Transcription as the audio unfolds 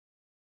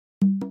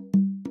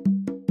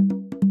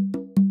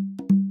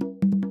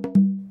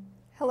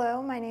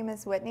my name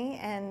is Whitney,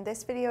 and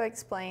this video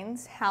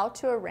explains how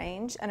to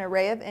arrange an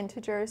array of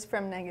integers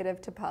from negative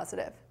to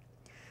positive.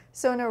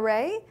 So an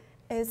array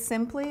is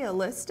simply a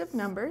list of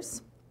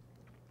numbers,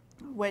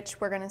 which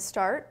we're going to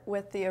start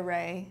with the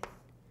array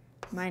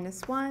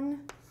 -1,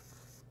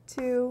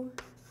 2,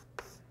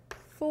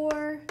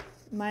 4,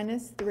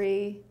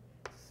 -3,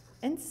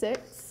 and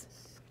 6,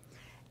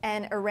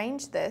 and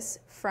arrange this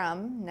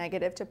from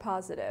negative to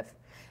positive.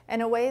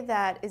 And a way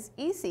that is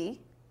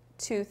easy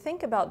to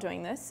think about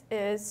doing this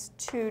is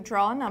to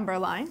draw a number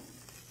line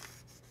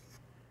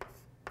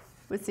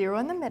with 0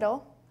 in the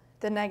middle,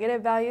 the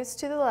negative values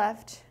to the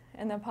left,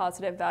 and the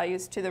positive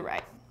values to the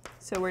right.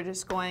 So we're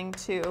just going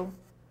to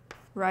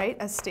write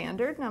a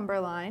standard number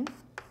line,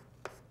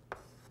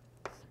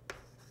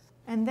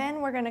 and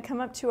then we're going to come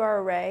up to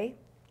our array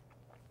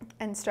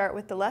and start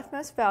with the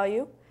leftmost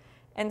value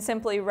and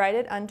simply write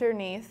it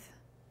underneath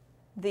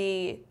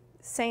the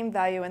same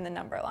value in the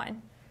number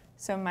line.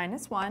 So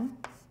 -1,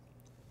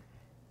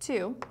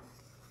 2,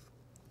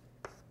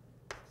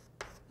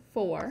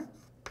 4,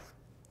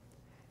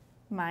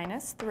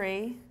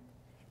 -3,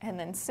 and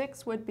then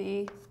 6 would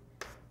be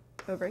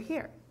over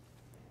here.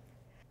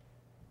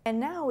 And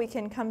now we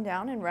can come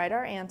down and write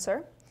our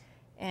answer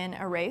in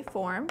array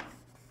form,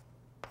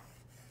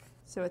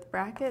 so with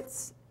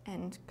brackets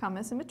and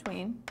commas in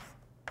between,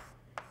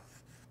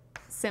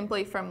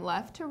 simply from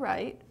left to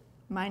right,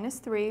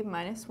 -3,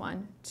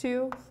 -1,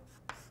 2,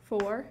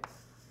 4,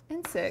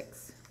 and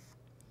 6.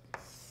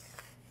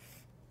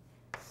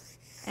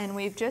 And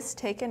we've just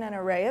taken an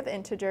array of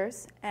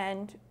integers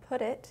and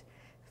put it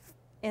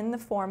in the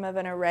form of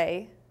an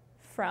array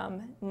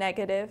from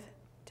negative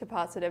to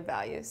positive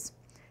values.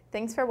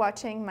 Thanks for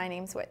watching. My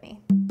name's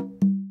Whitney.